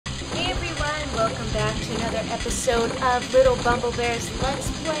back to another episode of Lilbumblebear's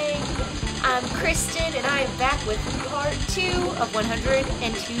Let's Play. I'm Kristen, and I am back with part 2 of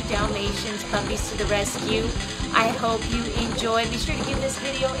 102 Dalmatians Puppies to the Rescue. I hope you enjoy. Be sure to give this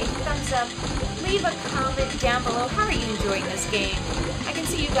video a thumbs up. Leave a comment down below. How are you enjoying this game? I can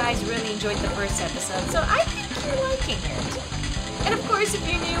see you guys really enjoyed the first episode, so I think you're liking it. And of course, if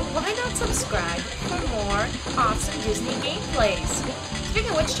you're new, why not subscribe for more awesome Disney gameplays?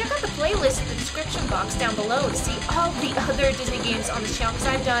 Speaking of which, check out the playlist in the description box down below to see all the other Disney games on this channel, because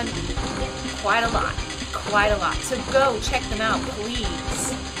I've done quite a lot. So go check them out,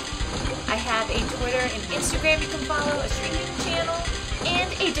 please. I have a Twitter and Instagram you can follow, a streaming channel,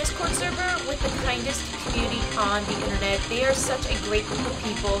 and a Discord server with the kindest community on the internet. They are such a great group of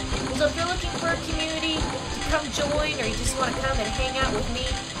people. So if you're looking for a community to come join, or you just want to come and hang out with me,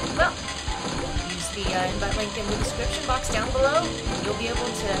 well, use the invite link in the description box down below. You'll be able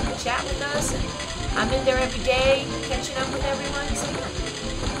to chat with us, and I'm in there every day, catching up with everyone, so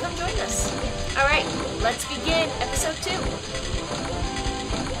yeah, come join us. Alright, let's begin episode 2.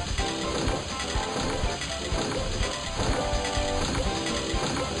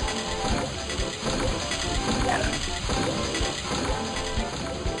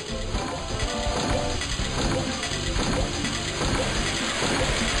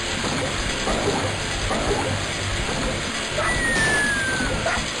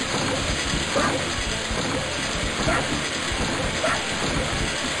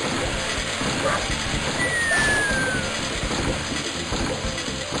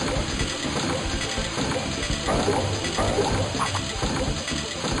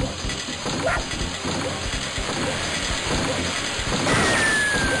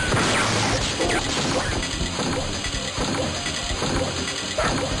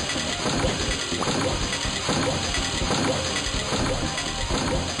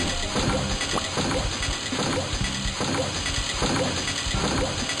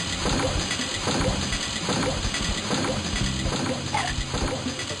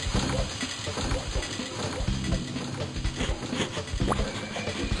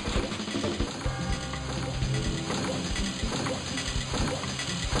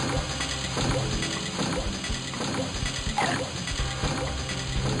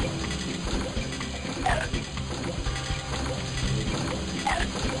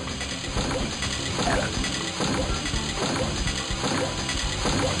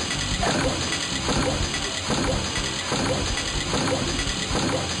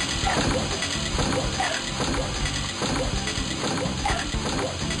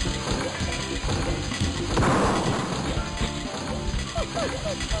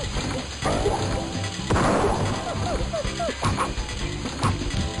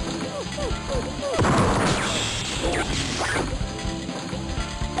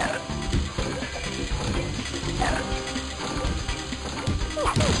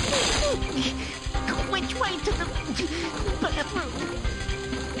 Which way to the bathroom?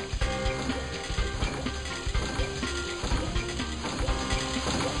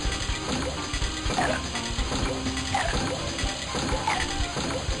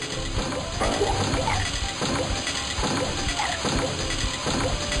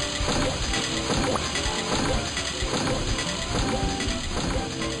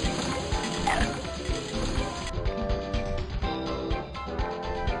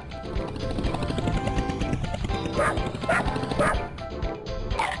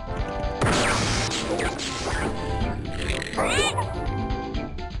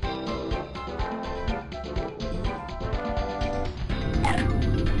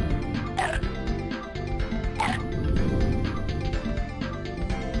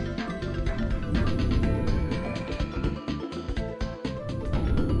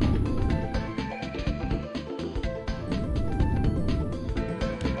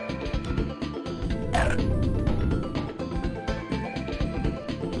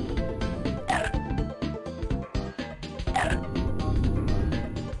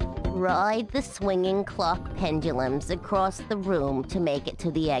 Ride the swinging clock pendulums across the room to make it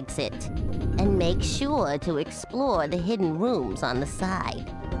to the exit. And make sure to explore the hidden rooms on the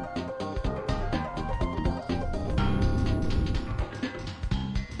side.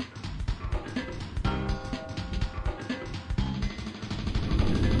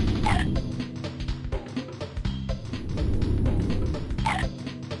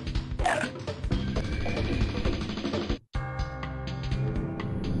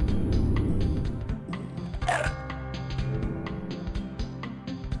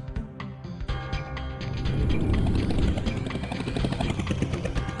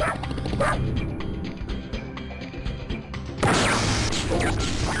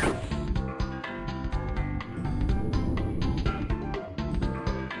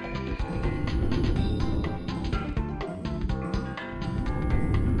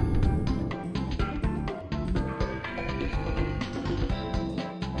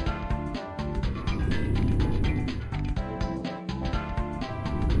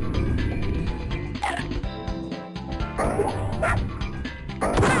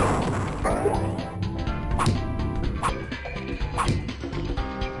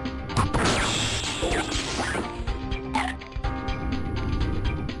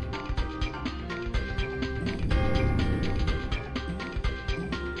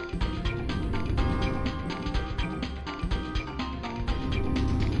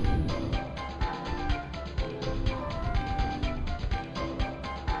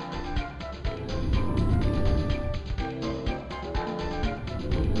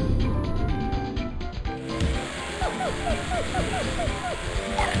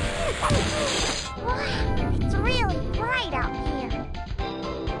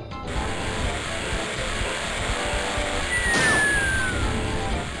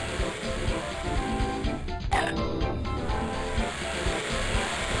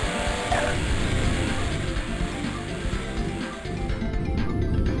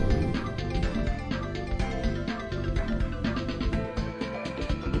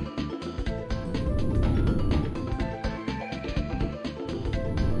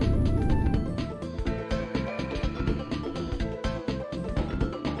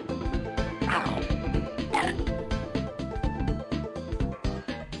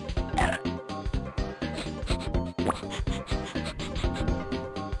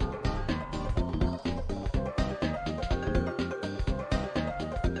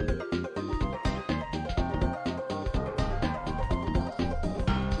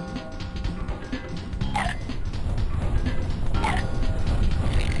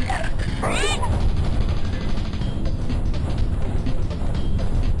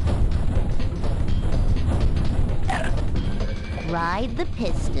 Ride the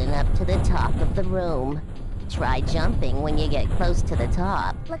piston up to the top of the room. Try jumping when you get close to the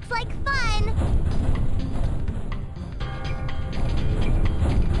top. Looks like fun!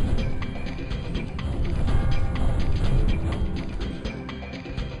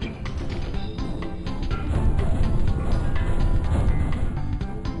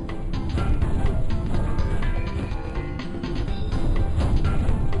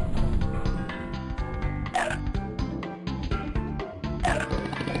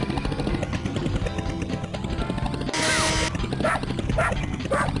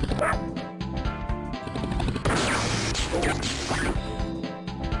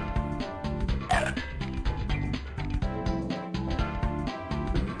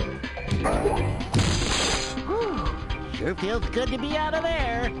 Sure feels good to be out of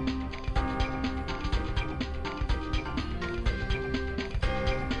there.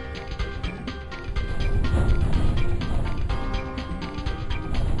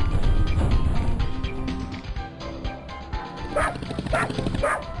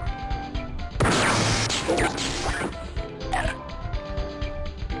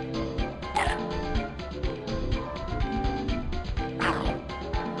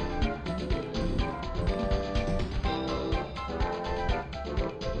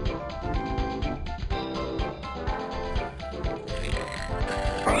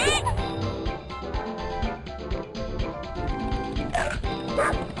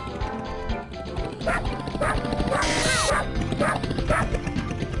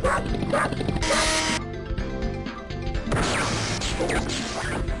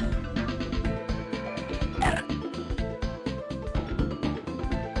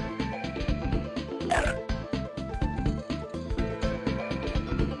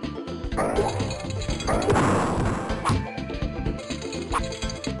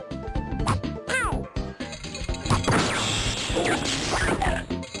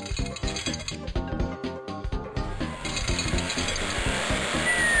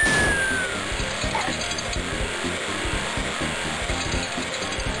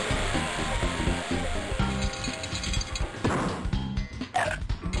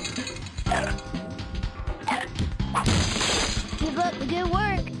 Keep up the good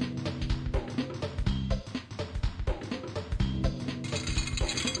work.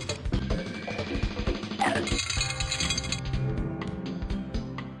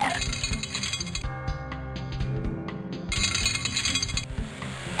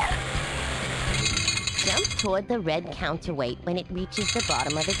 Jump toward the red counterweight when it reaches the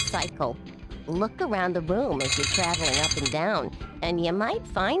bottom of its cycle. Look around the room as you're traveling up and down, and you might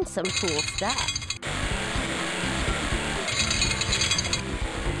find some cool stuff.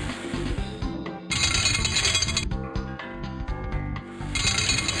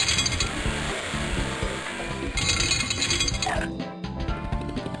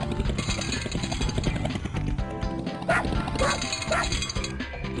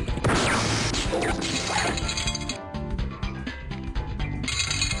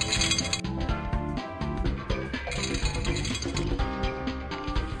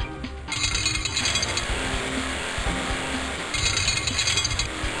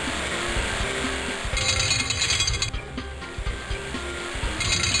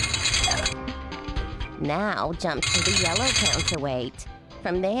 Now jump to the yellow counterweight.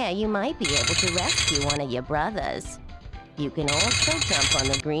 From there, you might be able to rescue one of your brothers. You can also jump on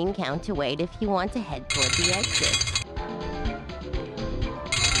the green counterweight if you want to head toward the exit.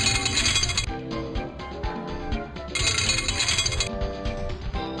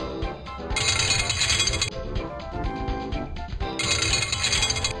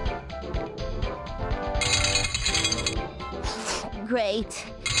 Great.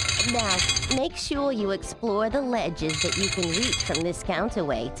 Now, make sure you explore the ledges that you can reach from this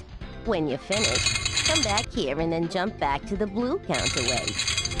counterweight. When you're finished, come back here and then jump back to the blue counterweight.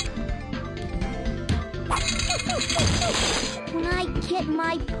 When I get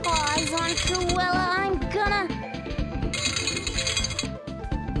my paws on Cruella, I'm gonna...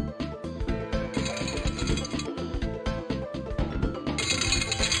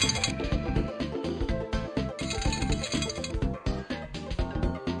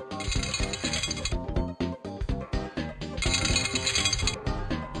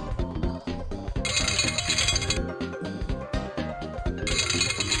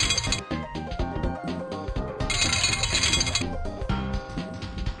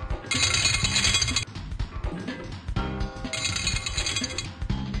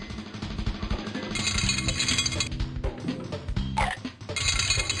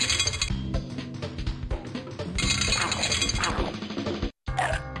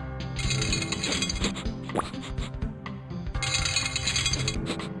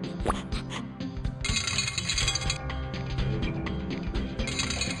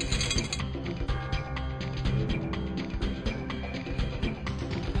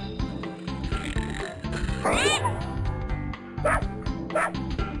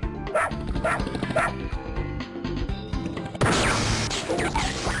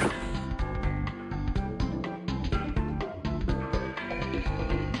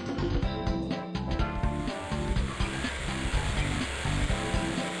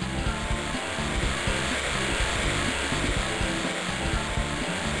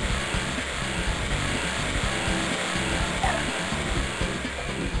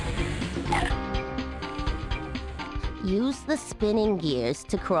 the spinning gears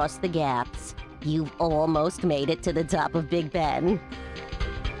to cross the gaps. You've almost made it to the top of Big Ben.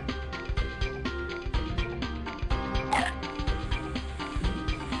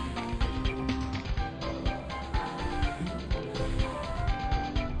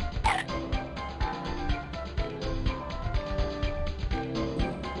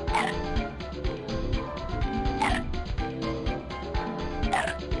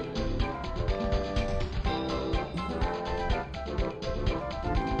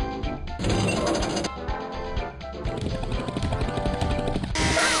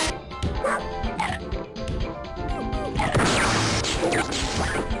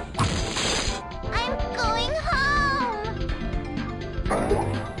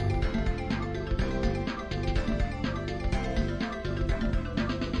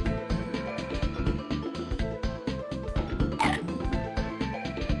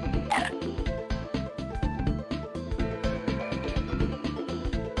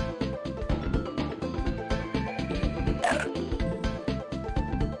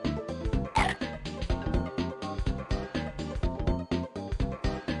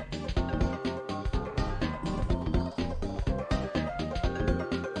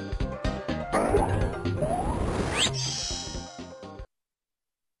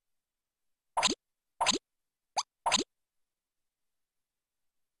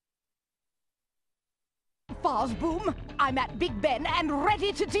 Boom, I'm at Big Ben and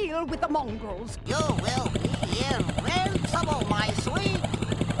ready to deal with the mongrels. You will be invincible, my sweet.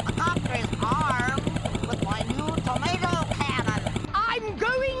 The copter's armed with my new tomato cannon. I'm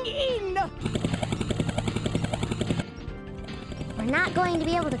going in! We're not going to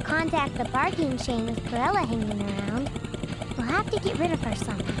be able to contact the barking chain with Cruella hanging around. We'll have to get rid of her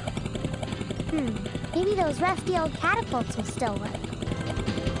somehow. Maybe those rusty old catapults will still work.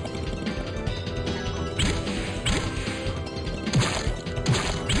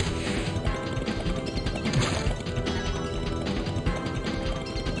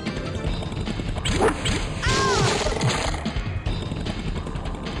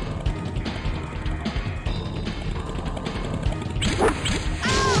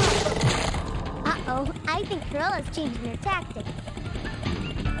 I think Cruella's changing her tactic.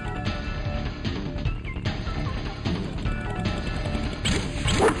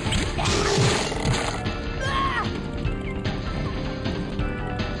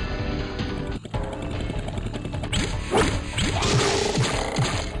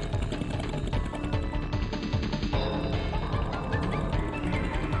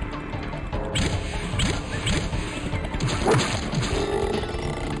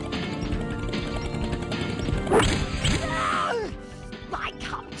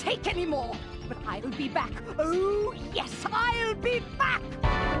 I'll be back. Oh, yes, I'll be back!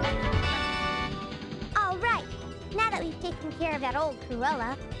 All right. Now that we've taken care of that old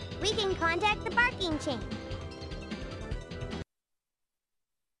Cruella, we can contact the barking chain.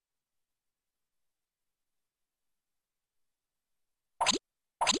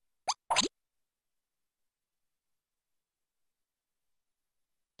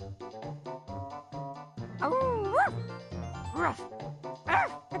 Oh, ruff. Ruff.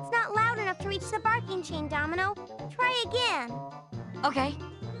 That's not loud enough to reach the barking chain, Domino. Try again. Okay.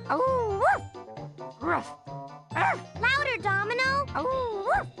 Oh, ruff. Ruff. Louder, Domino. Oh,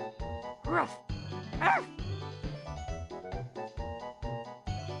 ruff. Ruff. Ruff.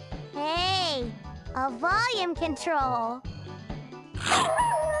 Hey, a volume control.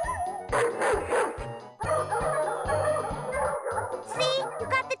 See, you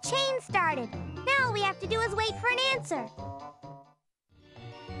got the chain started. Now all we have to do is wait for an answer.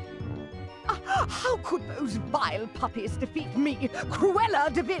 How could those vile puppies defeat me,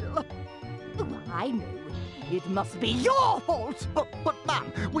 Cruella de Vil? Oh, I know. It must be your fault. But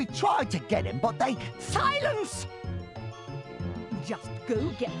Ma'am, we tried to get him, but they... Silence! Just go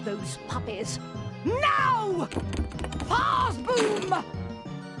get those puppies. Now! Fast boom!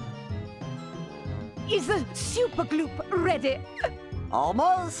 Is the super gloop ready?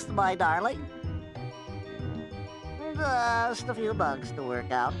 Almost, my darling. Just a few bugs to work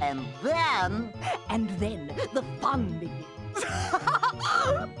out, and then... And then the fun begins.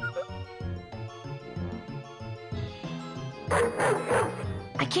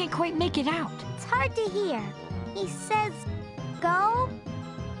 I can't quite make it out. It's hard to hear. He says, go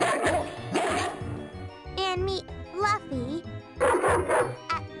and meet Fluffy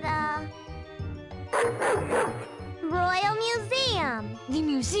at the Royal Museum. The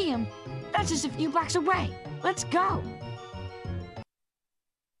museum? That's just a few blocks away. Let's go.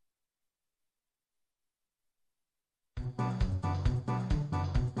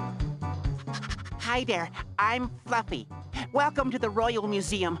 Hi there, I'm Fluffy. Welcome to the Royal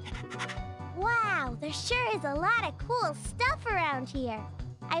Museum. Wow, there sure is a lot of cool stuff around here.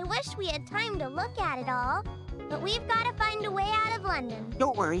 I wish we had time to look at it all, but we've got to find a way out of London.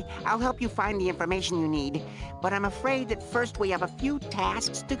 Don't worry, I'll help you find the information you need. But I'm afraid that first we have a few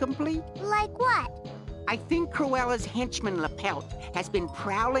tasks to complete. Like what? I think Cruella's henchman Lapelt has been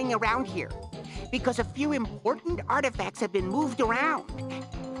prowling around here because a few important artifacts have been moved around.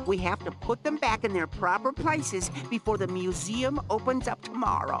 We have to put them back in their proper places before the museum opens up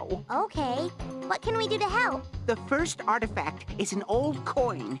tomorrow. Okay, what can we do to help? The first artifact is an old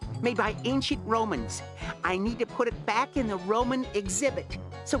coin made by ancient Romans. I need to put it back in the Roman exhibit.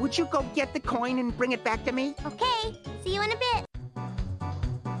 So would you go get the coin and bring it back to me? Okay, see you in a bit.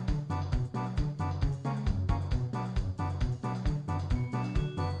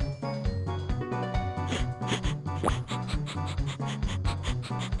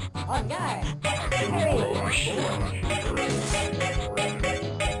 On guard!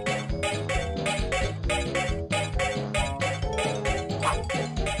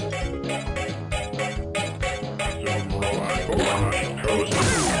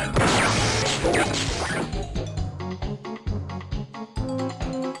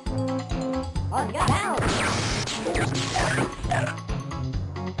 On guard! Out!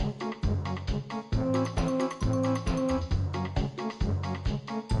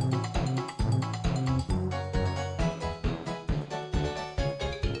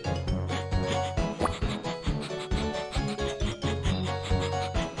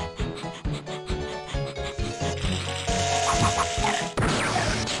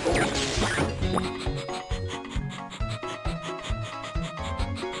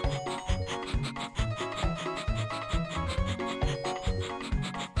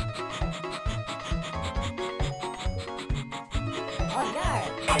 On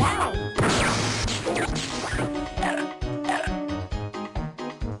guard! Down!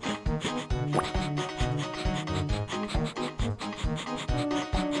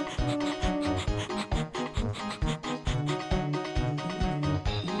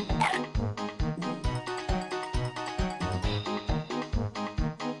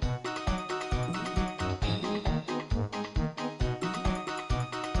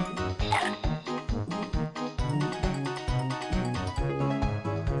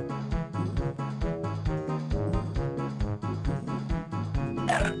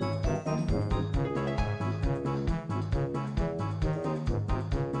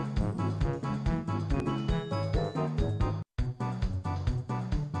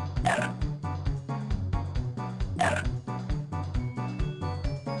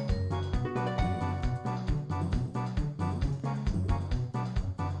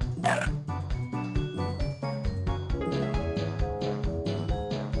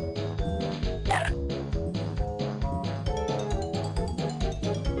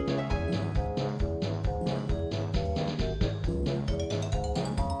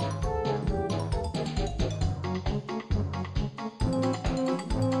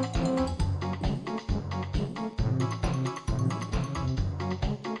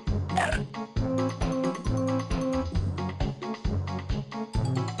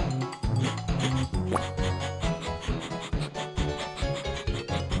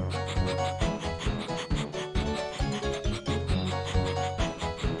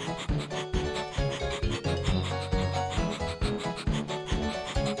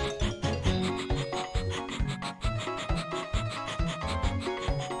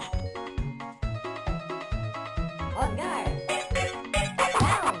 On guard!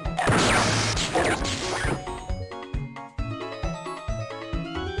 Down!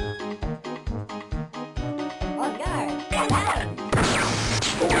 On guard! Down!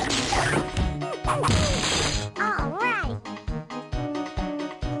 All right.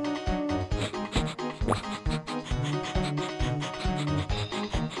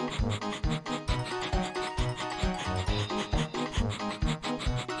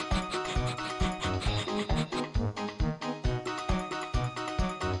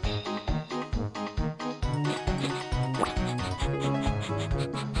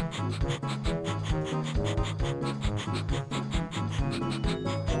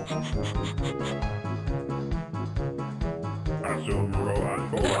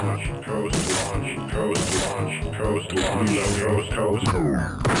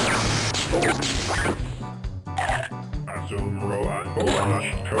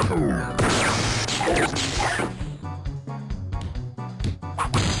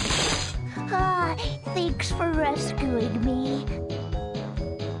 Ah, thanks for rescuing me.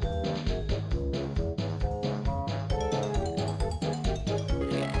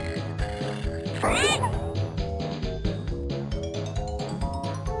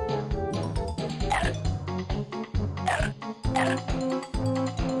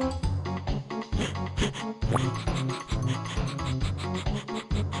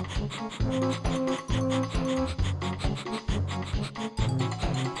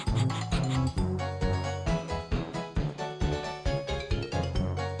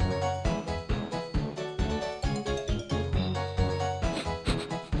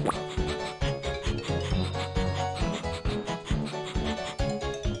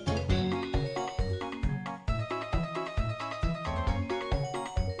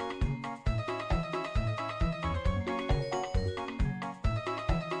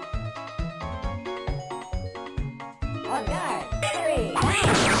 On guard. 3,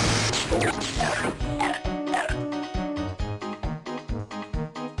 down.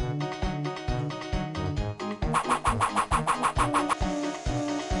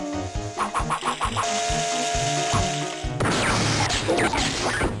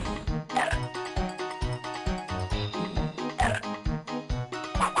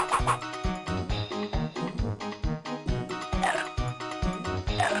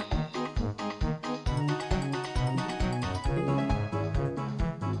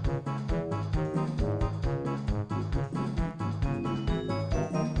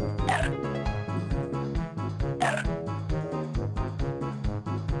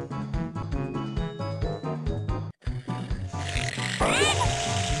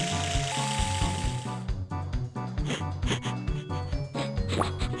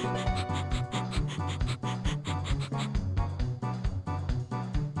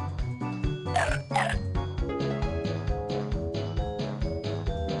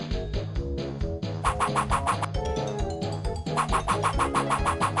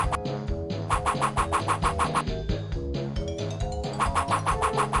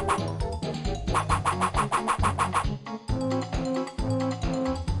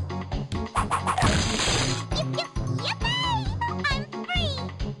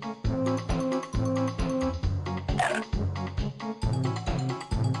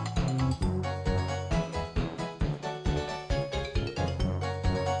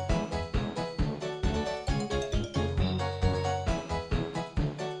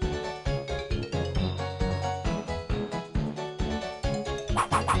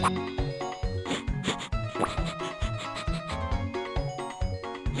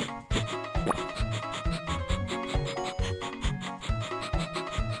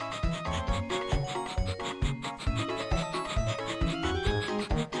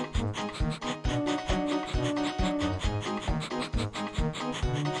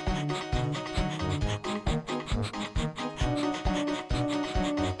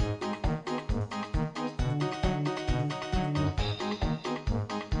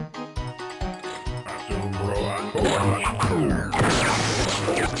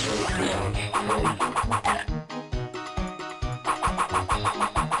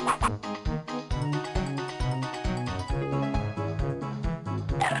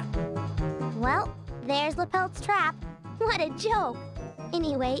 Well, there's Lapelt's trap. What a joke!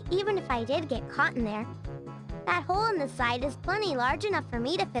 Anyway, even if I did get caught in there, that hole in the side is plenty large enough for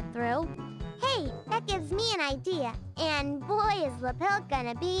me to fit through. Hey, that gives me an idea. And boy, is Lapelt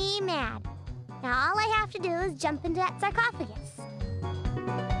gonna be mad. Now all I have to do is jump into that sarcophagus.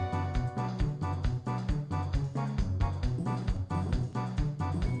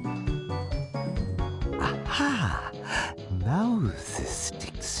 Aha! Now the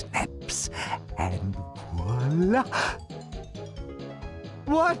stick snaps, and voila!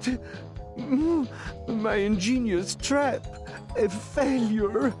 What? My ingenious trap, a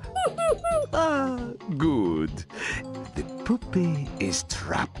failure. Good. The puppy is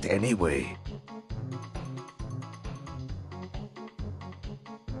trapped anyway.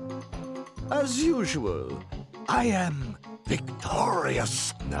 As usual, I am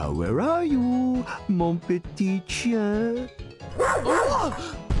victorious. Now where are you, mon petit chien?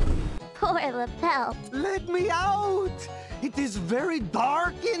 Poor Lapelt. Let me out! It is very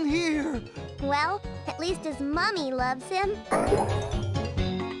dark in here. Well, at least his mummy loves him.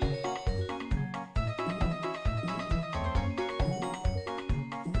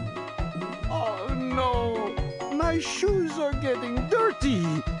 Oh no! My shoes are getting dirty.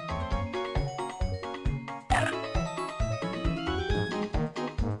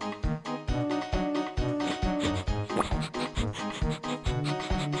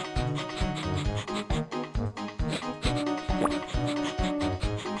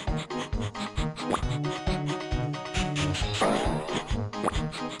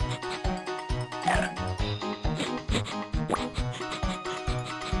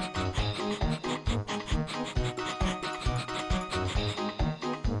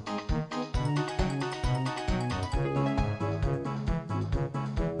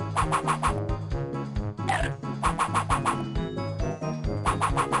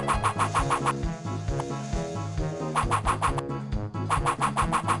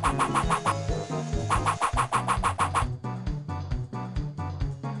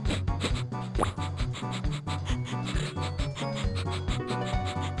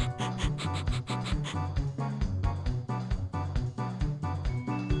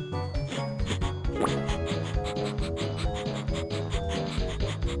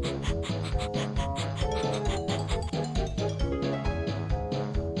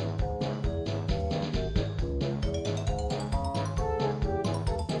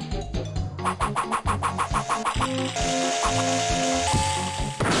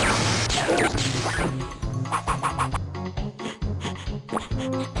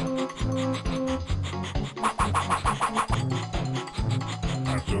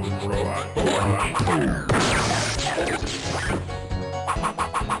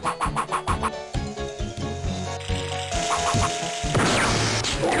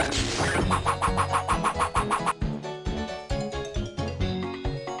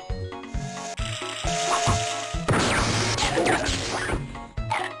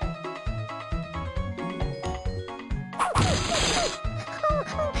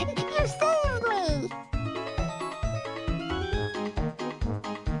 You saved me!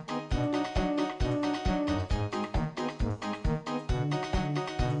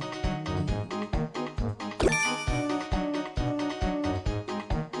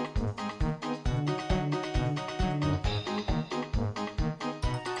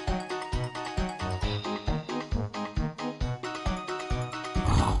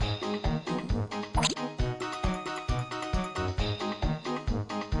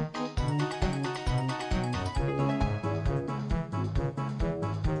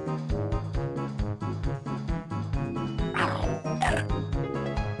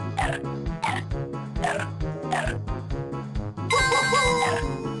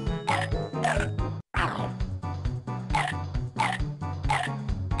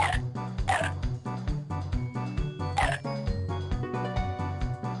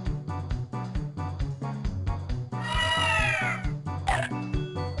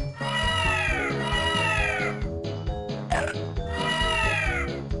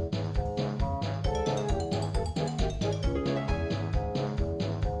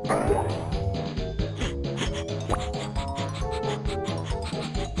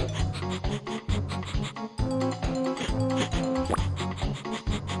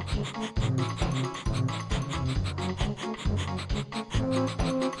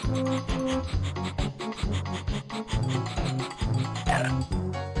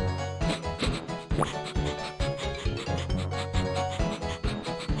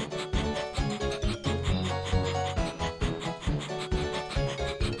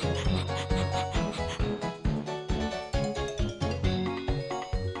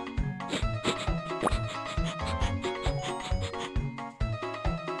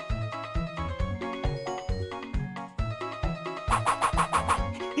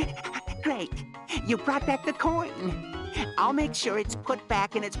 Great. You brought back the coin. I'll make sure it's put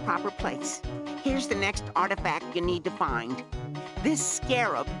back in its proper place. Here's the next artifact you need to find. This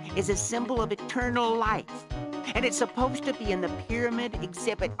scarab is a symbol of eternal life, and it's supposed to be in the pyramid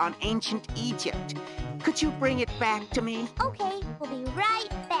exhibit on ancient Egypt. Could you bring it back to me? Okay, we'll be right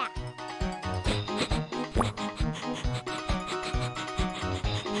back.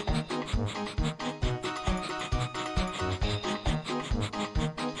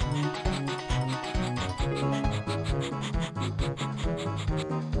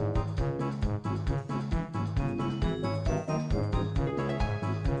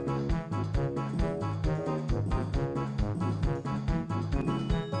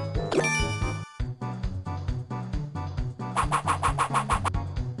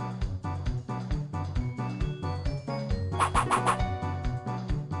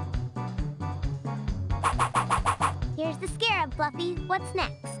 Here's the scarab, Fluffy. What's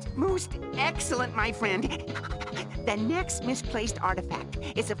next? Most excellent, my friend. The next misplaced artifact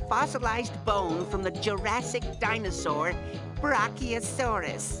is a fossilized bone from the Jurassic dinosaur,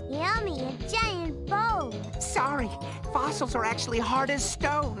 Brachiosaurus. Yummy, a giant bone. Sorry, fossils are actually hard as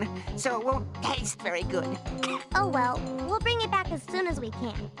stone, so it won't taste very good. Oh well, we'll bring it back as soon as we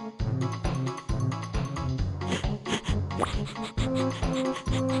can.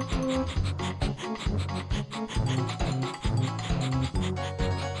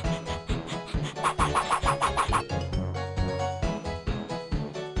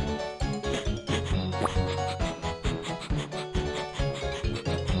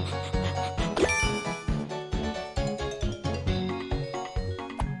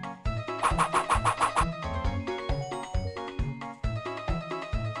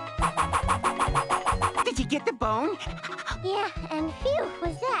 get the bone? Yeah, and phew,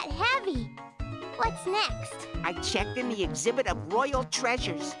 was that heavy. What's next? I checked in the exhibit of royal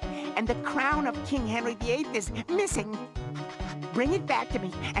treasures, and the crown of King Henry VIII is missing. Bring it back to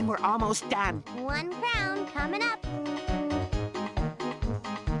me, and we're almost done. One crown coming up.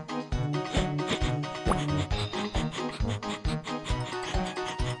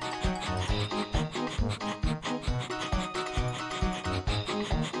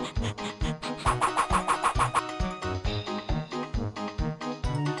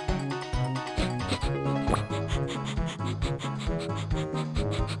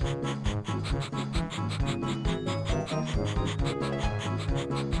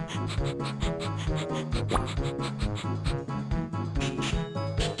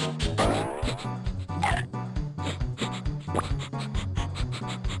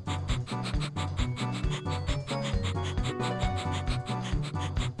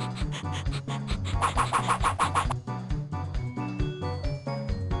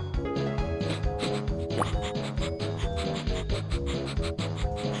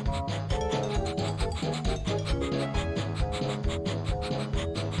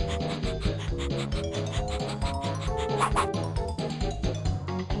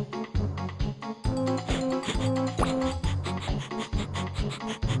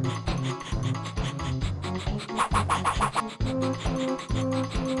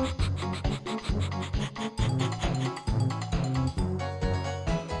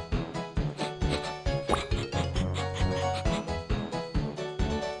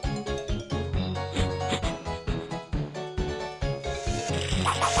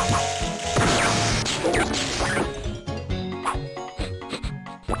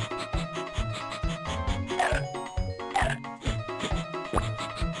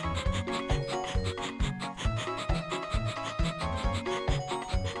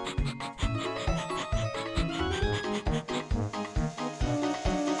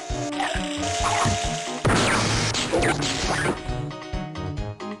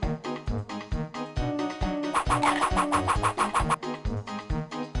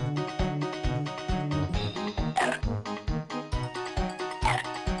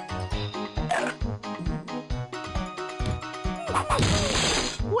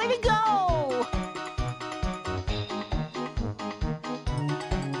 Way to go!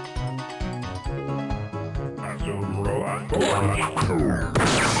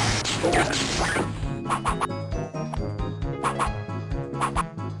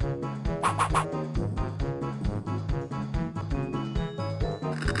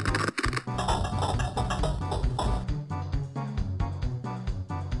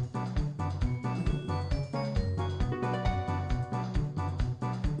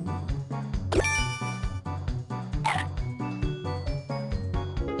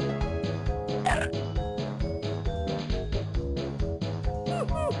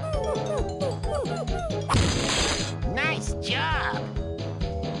 Nice job.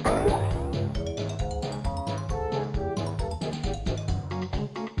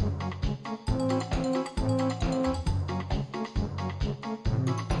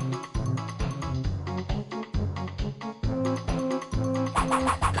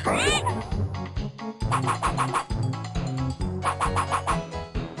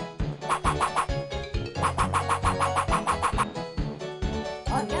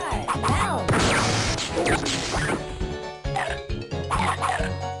 On guard, down.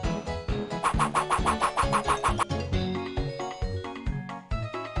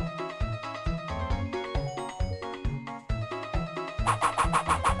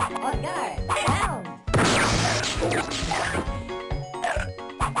 On guard, down.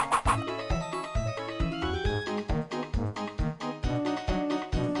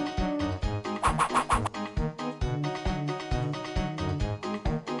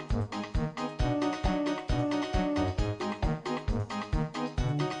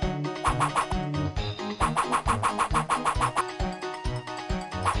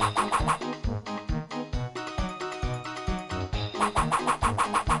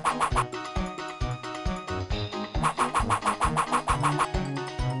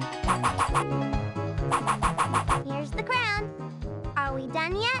 Here's the crown. Are we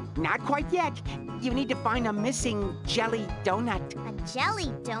done yet? Not quite yet. You need to find a missing jelly donut. A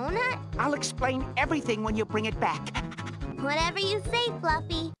jelly donut? I'll explain everything when you bring it back. Whatever you say,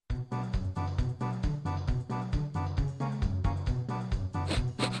 Fluffy.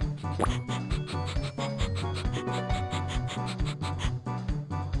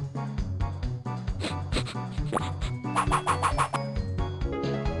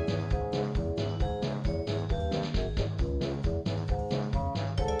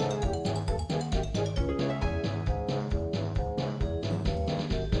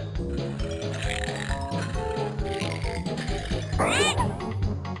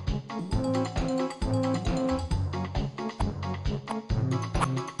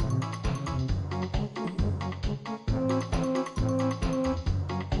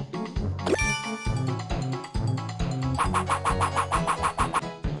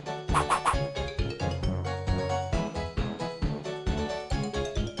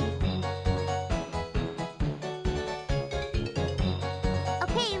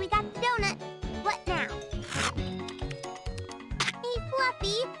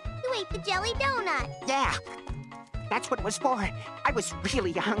 You ate the jelly donut. Yeah, that's what it was for. I was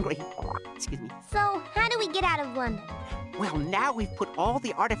really hungry. Excuse me. So, how do we get out of London? Well, now we've put all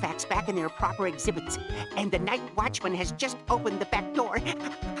the artifacts back in their proper exhibits, and the night watchman has just opened the back door.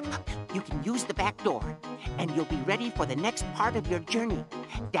 You can use the back door, and you'll be ready for the next part of your journey.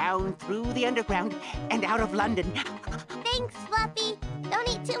 Down through the underground and out of London. Thanks, Fluffy. Don't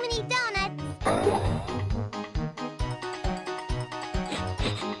eat too many donuts.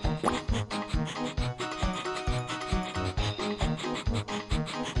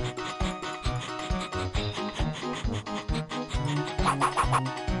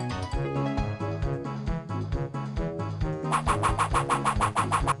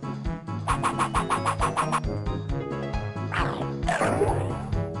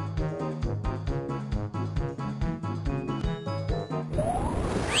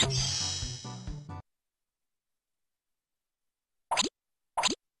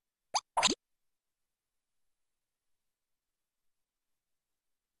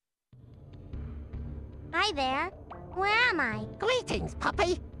 Hi there. Where am I? Greetings,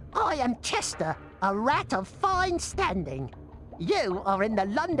 puppy. I am Chester, a rat of fine standing. You are in the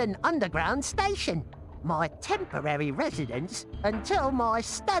London Underground Station, my temporary residence until my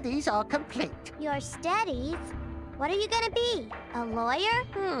studies are complete. Your studies? What are you gonna be? A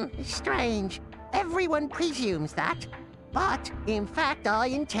lawyer? Strange. Everyone presumes that. But, in fact, I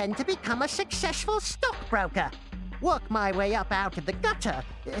intend to become a successful stockbroker. Work my way up out of the gutter,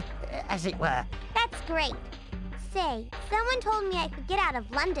 as it were. That's great. Say, someone told me I could get out of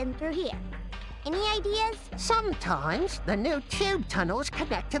London through here. Any ideas? Sometimes the new tube tunnels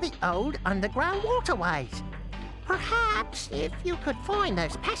connect to the old underground waterways. Perhaps if you could find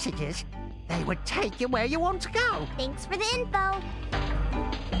those passages, they would take you where you want to go. Thanks for the info.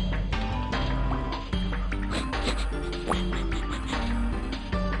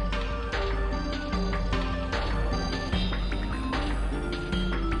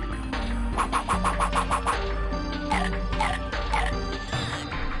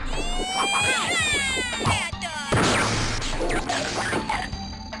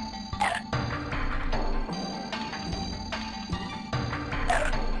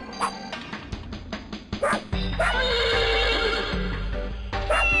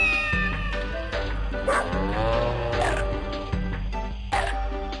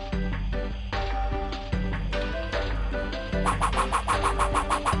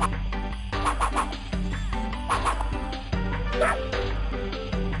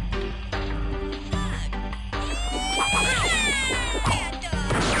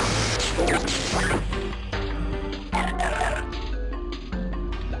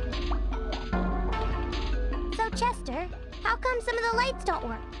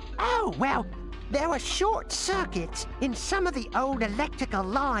 Oh, well, there are short circuits in some of the old electrical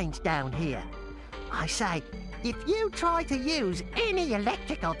lines down here. I say, if you try to use any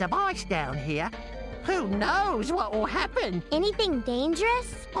electrical device down here, who knows what will happen? Anything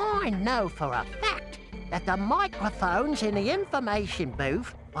dangerous? I know for a fact that the microphones in the information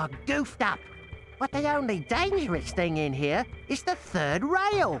booth are goofed up. But the only dangerous thing in here is the third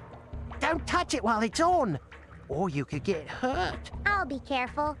rail. Don't touch it while it's on, or you could get hurt. I'll be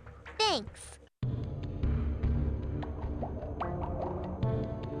careful. Thanks.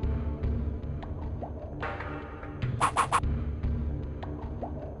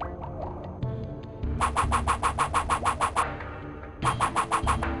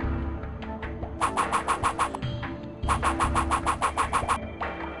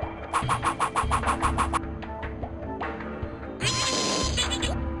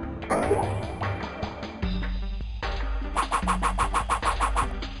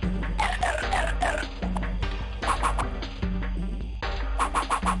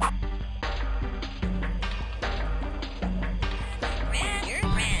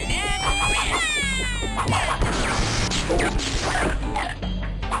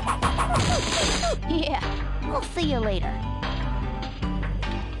 Yeah, we'll see you later.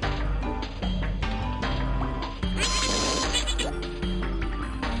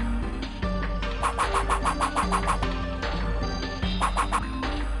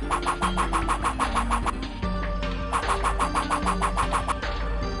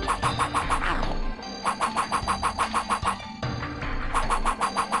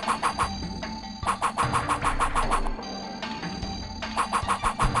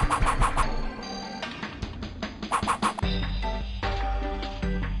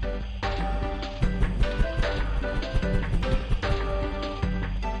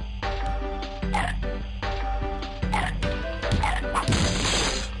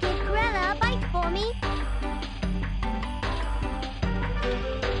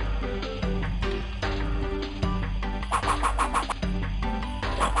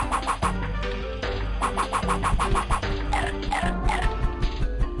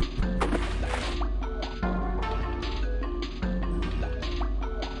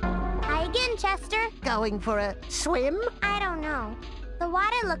 going for a swim? I don't know. The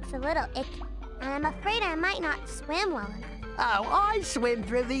water looks a little icky, and I'm afraid I might not swim well enough. Oh, I swim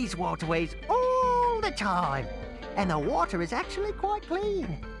through these waterways all the time. And the water is actually quite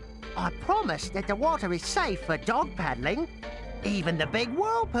clean. I promise that the water is safe for dog paddling. Even the big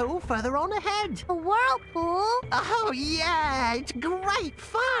whirlpool further on ahead. A whirlpool? Oh, yeah, it's great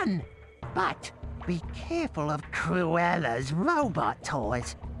fun. But be careful of Cruella's robot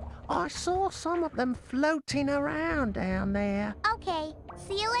toys. I saw some of them floating around down there. Okay,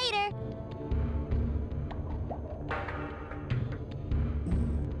 see you later.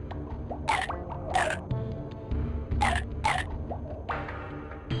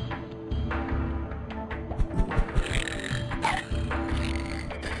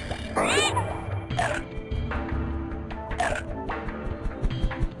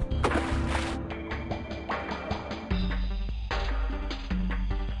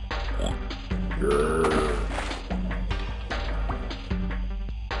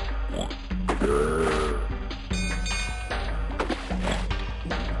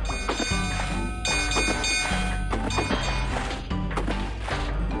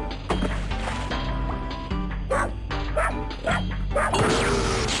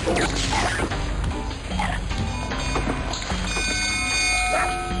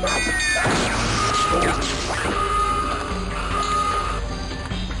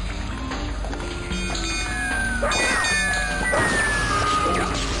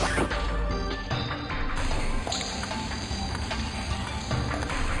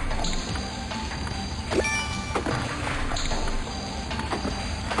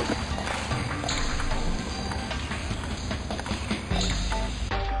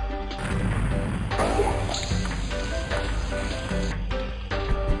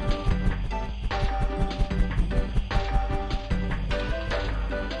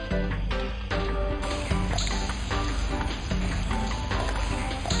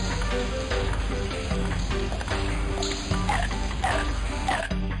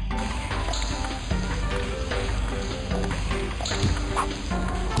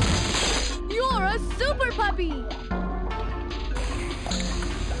 puppy!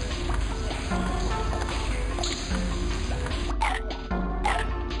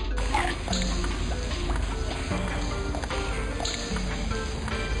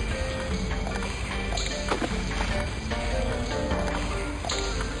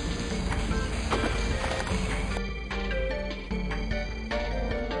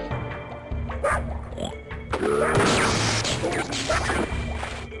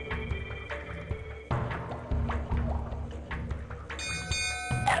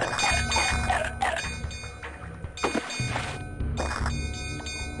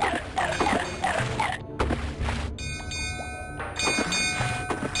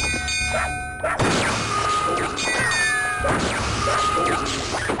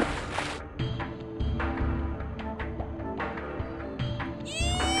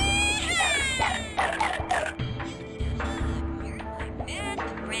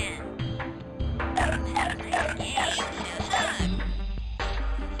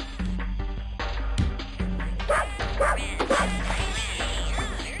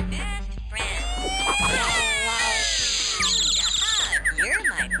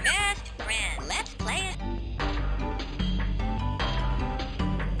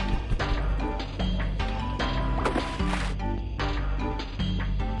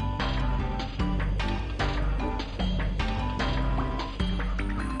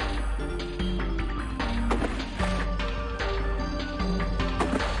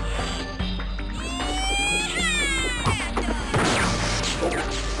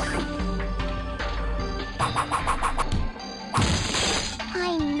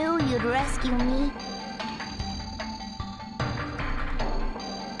 I knew you'd rescue me.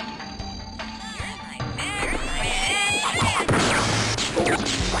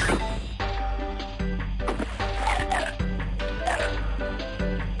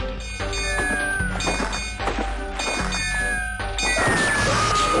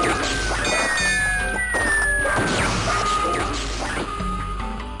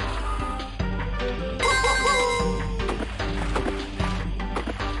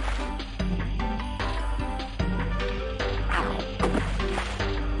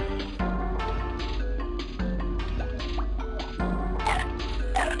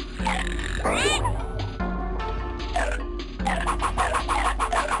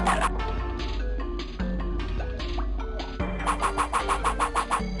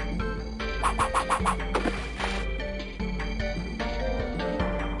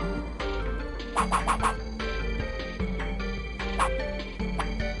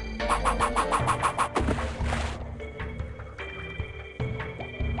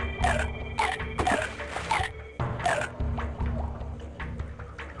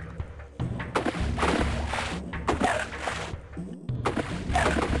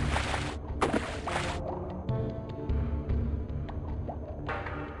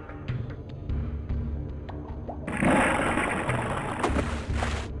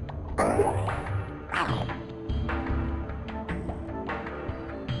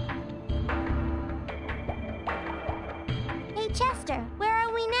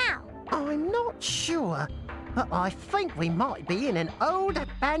 quite sure, but I think we might be in an old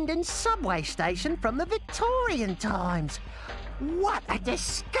abandoned subway station from the Victorian times. What a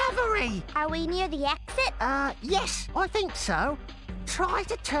discovery! Are we near the exit? Yes, I think so. Try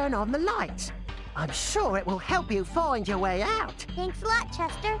to turn on the lights. I'm sure it will help you find your way out. Thanks a lot,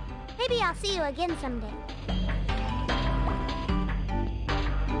 Chester. Maybe I'll see you again someday.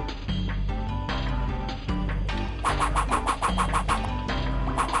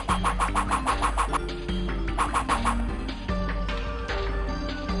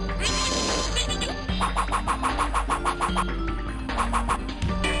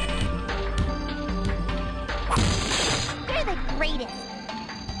 You're the greatest.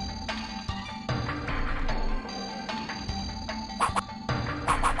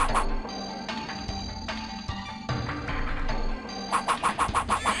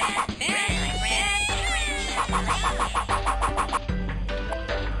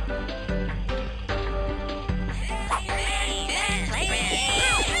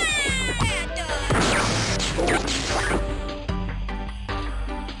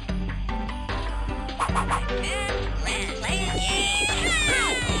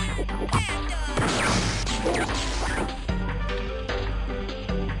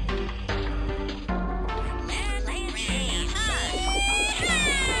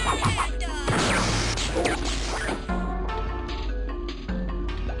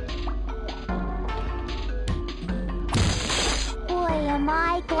 Boy, am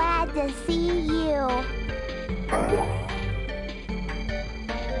I glad to see you.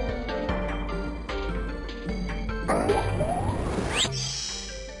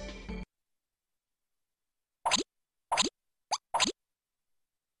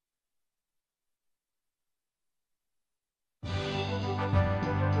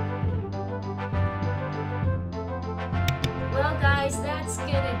 Well, guys, that's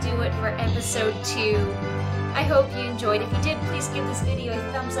gonna do it for episode 2. I hope you enjoyed. If you did, please give this video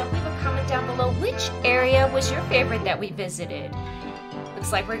a thumbs up. Leave a comment down below which area was your favorite that we visited.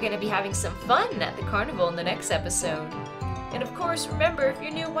 Looks like we're gonna be having some fun at the carnival in the next episode. And of course, remember, if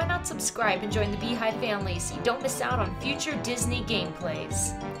you're new, why not subscribe and join the Beehive family so you don't miss out on future Disney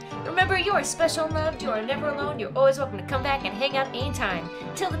gameplays. Remember, you are special and loved, you are never alone, you're always welcome to come back and hang out anytime.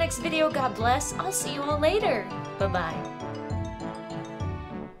 Till the next video, God bless, I'll see you all later. Bye-bye.